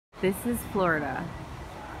This is Florida.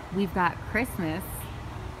 We've got Christmas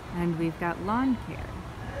and we've got lawn care.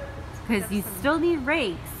 Because you still need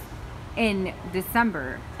rakes in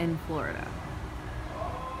December in Florida.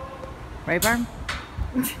 Right, Barb?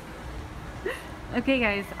 Okay,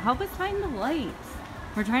 guys, help us find the lights.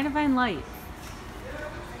 We're trying to find lights.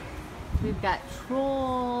 We've got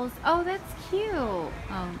trolls. Oh, that's cute.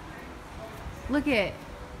 Look at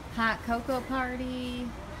hot cocoa party.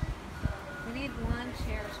 We need lawn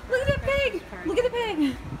chairs. Look at the pig. Look at the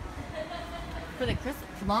pig. For the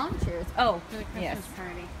lawn chairs. Oh, for the Christmas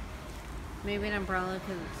party. Maybe an umbrella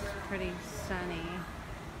because it's pretty sunny.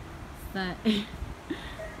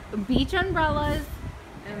 Beach umbrellas.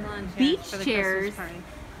 And lawn chairs Beach for the chairs. Christmas party.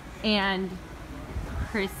 And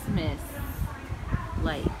Christmas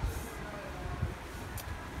lights.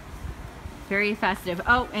 Very festive.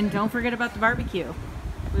 Oh, and don't forget about the barbecue.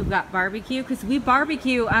 We've got barbecue because we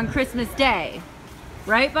barbecue on Christmas Day.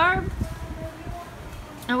 Right, Barb?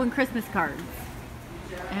 Oh, and Christmas cards.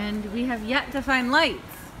 And we have yet to find lights.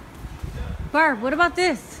 Barb, what about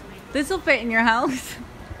this? This will fit in your house.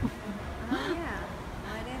 Oh, yeah.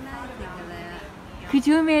 Why didn't I think of that? Could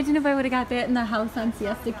you imagine if I would have got that in the house on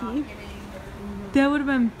Siesta Key? That would have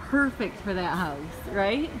been perfect for that house,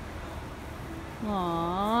 right?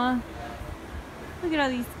 Aww. Look at all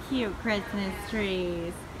these cute Christmas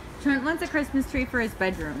trees. Trent wants a Christmas tree for his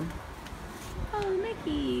bedroom. Oh,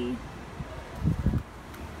 Mickey.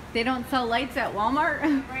 They don't sell lights at Walmart?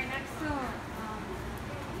 Right next to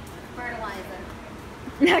fertilizer.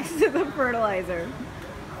 Next to the fertilizer.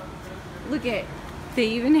 Look at, they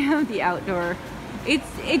even have the outdoor. It's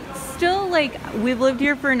still like, we've lived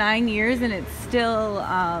here for 9 years and it's still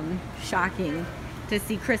shocking to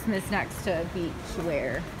see Christmas next to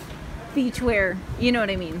beachwear. Beachwear, you know what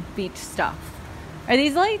I mean, beach stuff. Are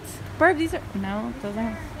these lights? Barb, these are, no, those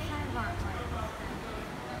aren't.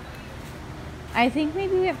 I think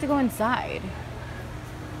maybe we have to go inside.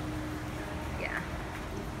 Yeah.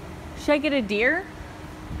 Should I get a deer?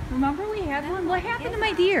 Remember we had one? What happened to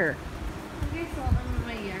my deer? I sold them in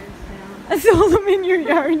my yard sale. I sold them in your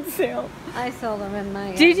yard sale. I sold them in my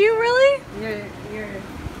yard. Did you really? Your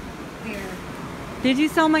deer. Did you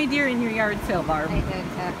sell my deer in your yard sale, Barb? I did,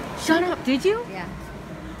 Shut up, did you? yeah.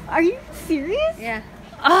 Are you serious? Yeah.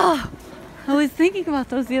 Oh, I was thinking about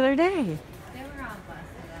those the other day. They were all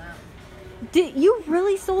busted up. Did you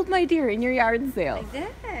really sold my deer in your yard sale? I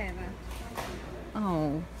did.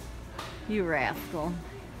 Oh, you rascal.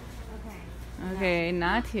 Okay. Okay,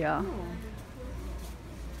 not here. Ooh.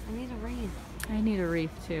 I need a wreath. I need a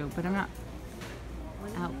wreath too, but I'm not.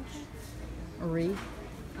 What do you Ouch. need? A wreath?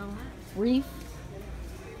 A what? Wreath?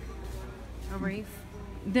 A wreath?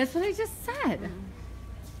 That's what I just said.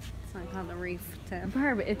 It's not called a wreath tip.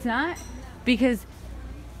 Barb, it's not because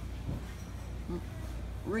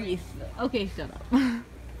wreath. Okay, shut up.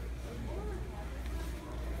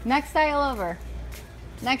 Next aisle over.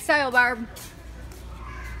 Next aisle, Barb.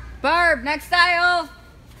 Barb, next aisle.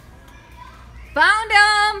 Found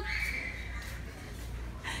them.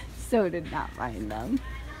 So did not find them.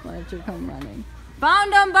 Why don't you come running?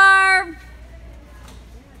 Found them, Barb.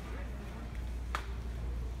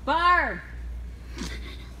 Barb.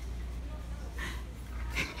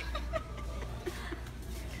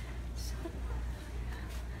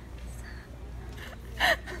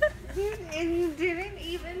 And you didn't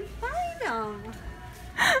even find them.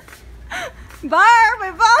 Barb,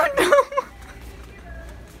 I found them.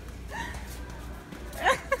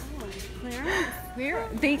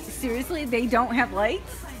 They seriously, they don't have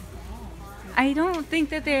lights? I don't think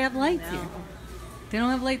that they have lights here. They don't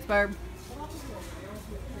have lights, Barb.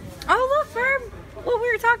 Oh, look, Barb. What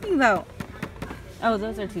we were talking about. Oh,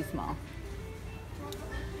 those are too small.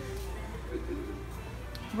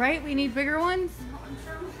 Right? We need bigger ones?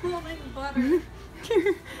 Butter.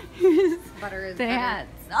 Here's Butter is the better. hats.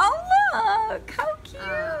 Oh, look. How cute.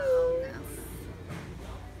 No.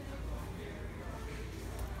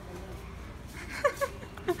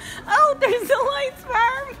 Oh, there's the lights,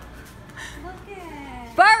 Barb. Look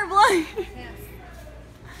at. Barb, look. Yes.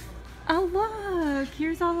 Oh, look.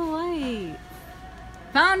 Here's all the lights.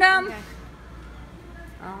 Found them. Okay.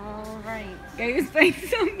 All right. Guys, find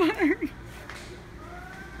some, Barb.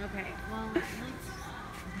 Okay. Well, let's.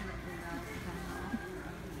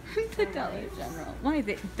 The Dollar General. Why is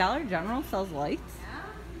it? Dollar General sells lights? Yeah.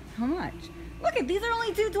 How much? Look at these are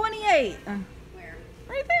only $2.28. Where?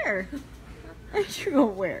 Right there. I should go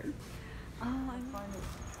where? Oh, I'm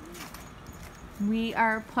fine. We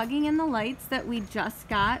are plugging in the lights that we just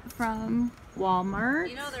got from Walmart.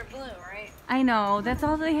 You know they're blue, right? I know. That's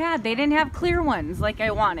all they had. They didn't have clear ones like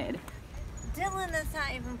I wanted. Dylan, that's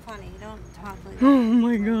not even funny. Don't talk like that. Oh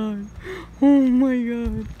my god. Oh my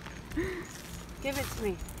god. Give it to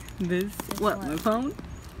me. This what? My phone?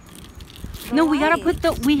 No, we gotta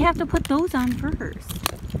put we have to put those on first.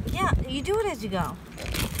 Yeah, you do it as you go.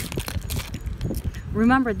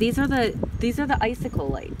 Remember, these are the icicle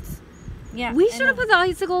lights. Yeah. We should have put the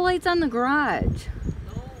icicle lights on the garage.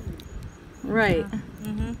 Right.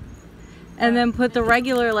 Mm-hmm. And then put the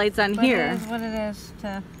regular lights on here. It is what it is.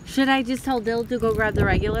 Should I just tell Dill to go grab the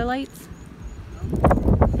regular lights?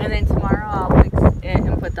 And then tomorrow I'll fix it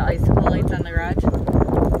and put the icicle lights on the garage?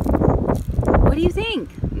 What do you think?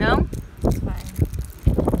 No? It's fine.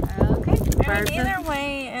 Okay. I mean, either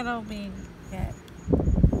way, it'll be good.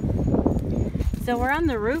 So we're on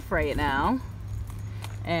the roof right now.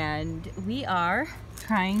 And we are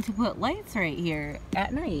trying to put lights right here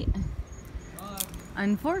at night.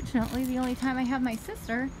 Unfortunately, the only time I have my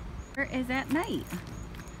sister is at night.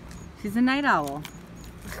 She's a night owl.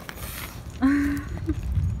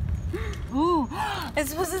 Ooh,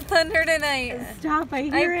 it's supposed to thunder tonight. Stop, I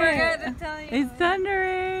hear it. I forgot to tell you. It's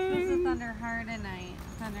thundering. It's supposed to thunder hard tonight.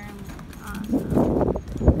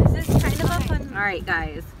 Awesome. This is kind of a fun. Alright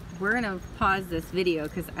guys, we're going to pause this video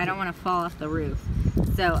because I don't want to fall off the roof.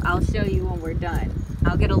 So I'll show you when we're done.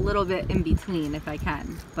 I'll get a little bit in between if I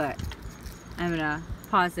can, but I'm going to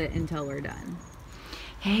pause it until we're done.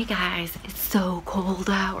 Hey guys, it's so cold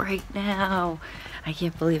out right now. I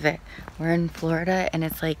can't believe it. We're in Florida and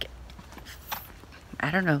it's like,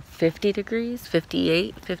 I don't know, 50 degrees,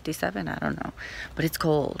 58, 57, I don't know. But it's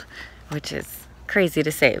cold, which is crazy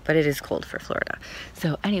to say, but it is cold for Florida.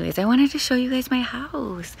 So anyways, I wanted to show you guys my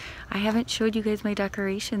house. I haven't showed you guys my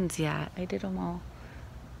decorations yet. I did them all,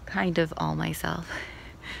 kind of all myself.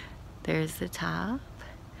 There's the top.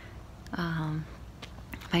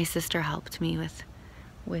 My sister helped me with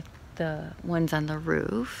the ones on the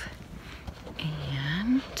roof.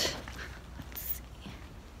 And let's see,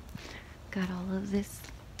 got all of this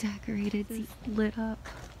decorated, lit up.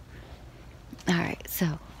 All right,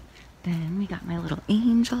 so then we got my little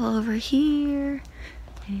angel over here,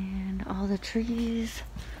 and all the trees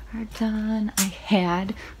are done. I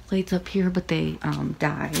had lights up here, but they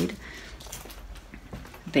died.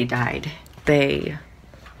 They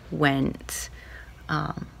went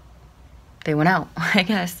out, I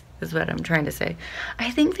guess is what I'm trying to say.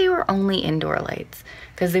 I think they were only indoor lights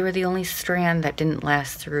because they were the only strand that didn't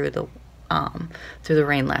last through the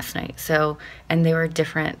rain last night. So, and they were a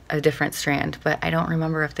different strand, but I don't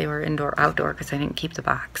remember if they were indoor or outdoor because I didn't keep the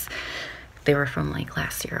box. They were from like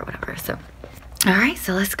last year or whatever. So, all right,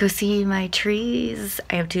 so let's go see my trees.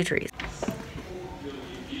 I have 2 trees.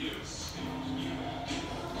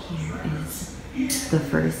 Here is the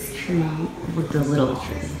first tree, with the little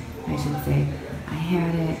tree, I should say. I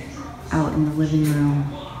had it out in the living room,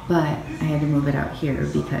 but I had to move it out here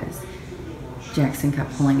because Jackson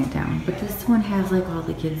kept pulling it down. But this one has like all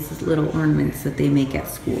the kids' little ornaments that they make at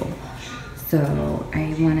school. So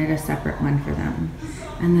I wanted a separate one for them.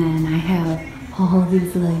 And then I have all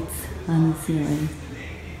these lights on the ceiling.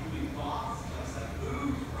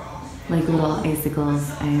 Like little icicles.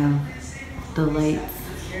 I have the lights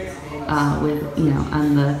with, you know,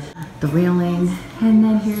 on the railing. And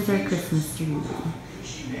then here's our Christmas tree.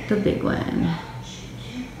 The big one.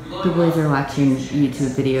 The boys are watching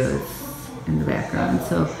YouTube videos in the background,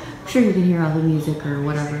 so I'm sure you can hear all the music or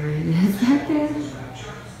whatever it is back there.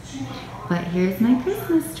 But here's my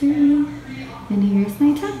Christmas tree, and here's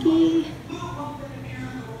my Tucky.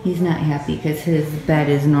 He's not happy because his bed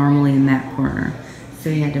is normally in that corner, so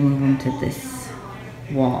he had to move him to this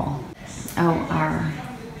wall. Oh,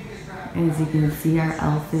 as you can see, our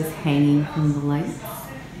elf is hanging from the lights.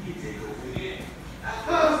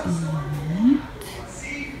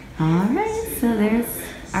 Alright, so there's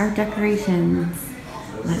our decorations.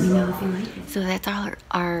 Let me know if you like it. So that's all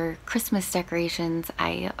our Christmas decorations.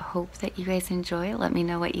 I hope that you guys enjoy. Let me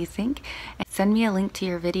know what you think. And send me a link to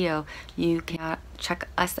your video. You can check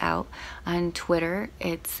us out on Twitter.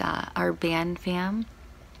 It's Arbanfam.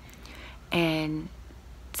 And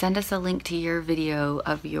send us a link to your video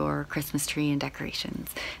of your Christmas tree and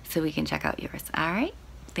decorations so we can check out yours. Alright,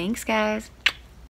 thanks guys.